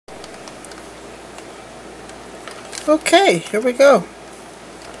Okay, here we go.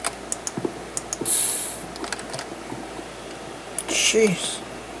 Jeez.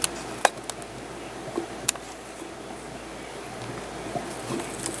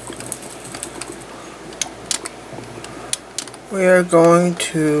 We are going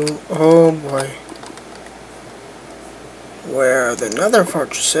to, oh boy, where the nether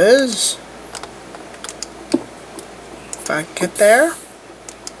fortress is. If I can get there.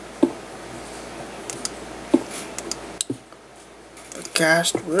 The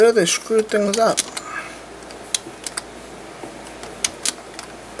ghast really screwed things up.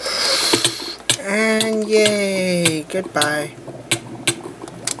 And yay, goodbye.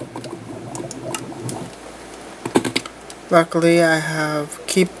 Luckily I have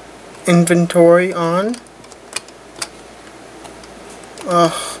keep inventory on.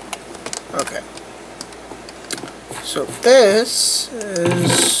 Oh, okay. So this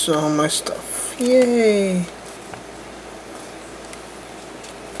is all my stuff. Yay.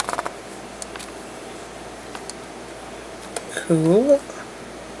 Cool.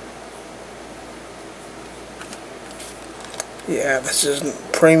 Yeah, this isn't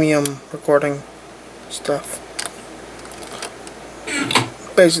premium recording stuff.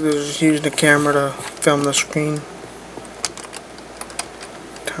 Basically just using the camera to film the screen.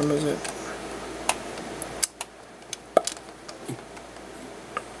 What time is it?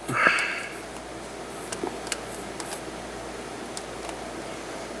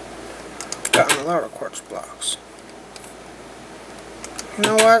 Gotten a lot of quartz blocks. You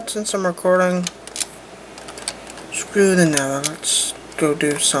know what? Since I'm recording, screw the nether. Let's go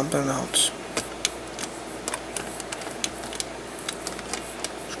do something else.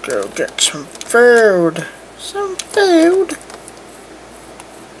 Go get some food. Some food.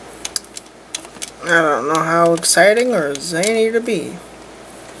 I don't know how exciting or zany to be.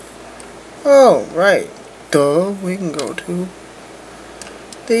 Oh, right. Duh, we can go to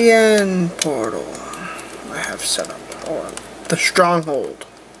the end portal I have set up. Or the stronghold.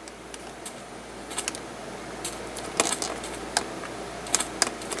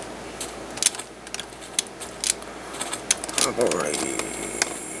 I've already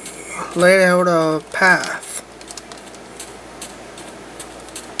laid out a path.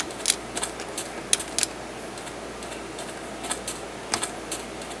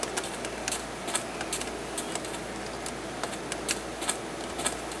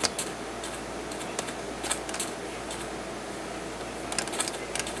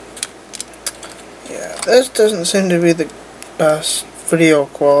 Yeah, this doesn't seem to be the best video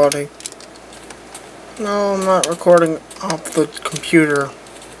quality. No, I'm not recording off the computer.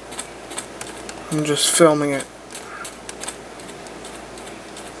 I'm just filming it.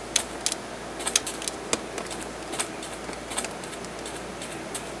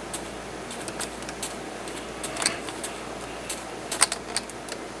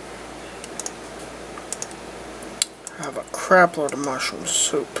 I have a crap load of mushroom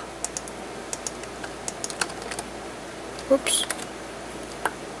soup. Whoops.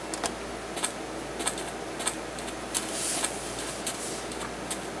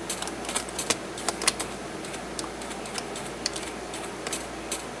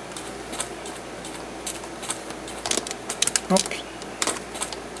 Oops.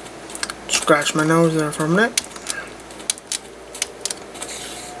 Scratch my nose there for a minute.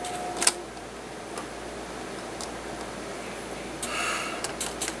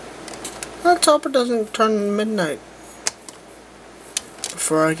 Let's hope it doesn't turn midnight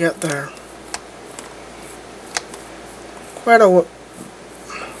before I get there. Quite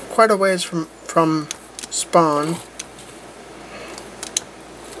a ways from spawn.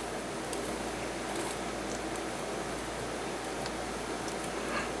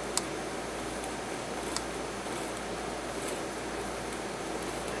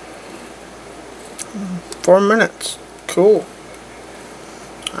 Hmm, 4 minutes. Cool.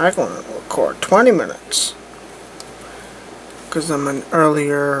 I can record 20 minutes. Because I'm an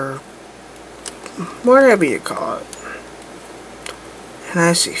earlier, whatever you call it. And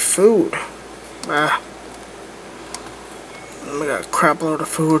I see food. Ah. I got a crap load of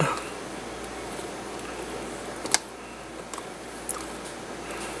food.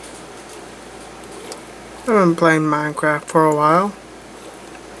 I've been playing Minecraft for a while.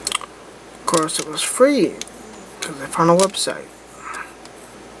 Of course it was free. Because I found a website.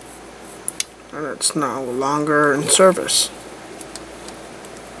 And it's no longer in service.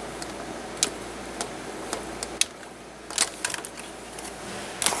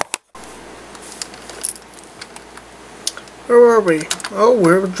 Where were we? Oh,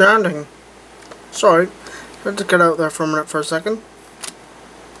 we were drowning. Sorry. I had to get out there for a minute for a second.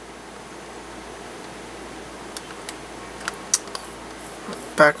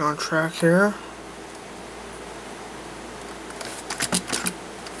 back on track here.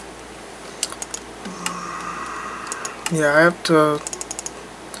 Yeah, I have to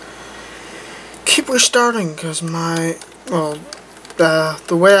keep restarting because my, well,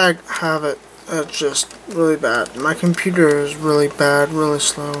 the way I have it, it's just really bad. My computer is really bad, really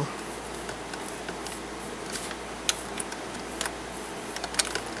slow.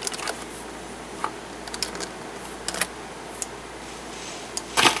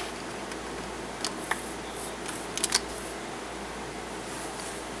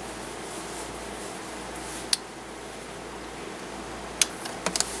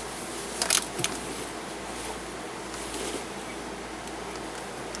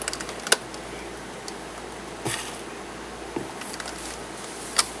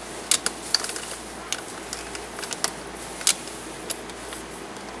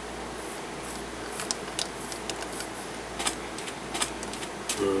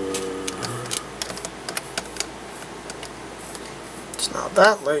 It's not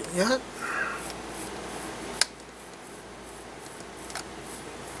that late yet.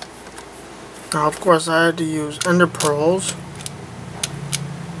 Now, of course, I had to use ender pearls.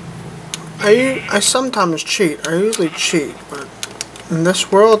 I sometimes cheat. I usually cheat, but in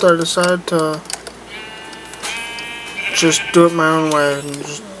this world, I decided to just do it my own way and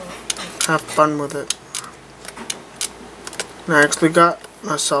just have fun with it. And I actually got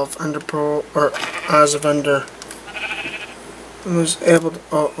myself ender pearl, or eyes of ender. I was able to,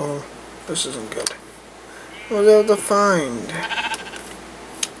 oh, this isn't good. I was able to find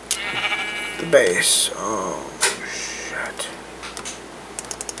the base. Oh, shit.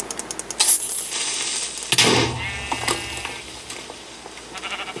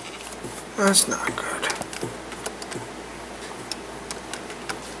 That's not good.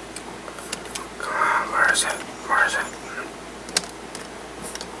 Come on, where is it? Where is it?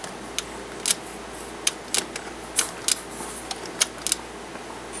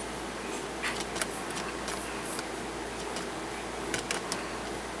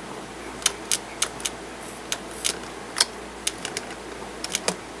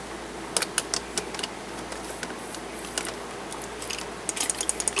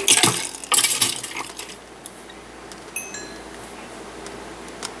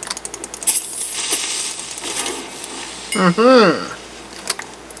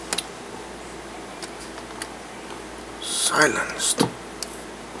 Silenced.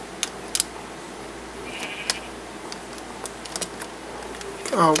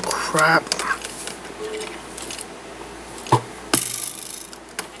 Oh crap.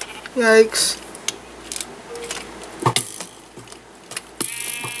 Yikes.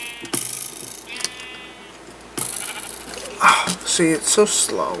 Oh, see, it's so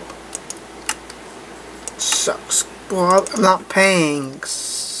slow. Sucks. Well, I'm not paying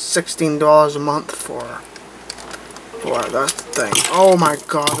 $16 a month for. Boy, that's the thing. Oh my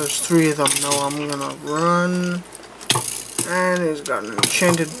god, there's 3 of them. No, I'm gonna run. And he's got an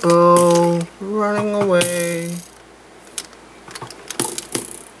enchanted bow. Running away.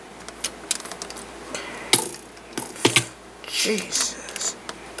 Jesus.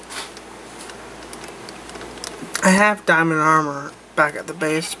 I have diamond armor back at the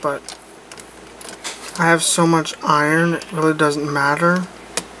base, but I have so much iron, it really doesn't matter.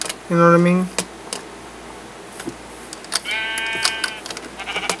 You know what I mean?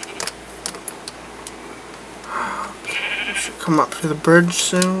 Okay, we should come up to the bridge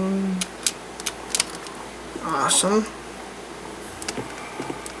soon. Awesome.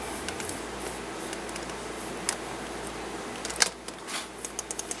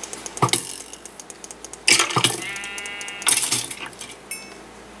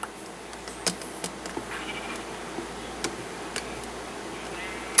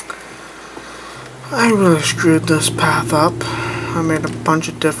 I really screwed this path up. I made a bunch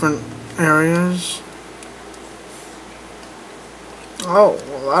of different areas. Oh,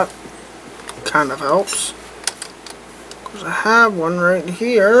 well that kind of helps. Because I have one right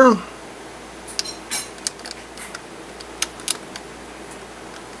here.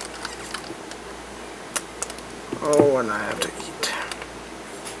 Oh, and I have to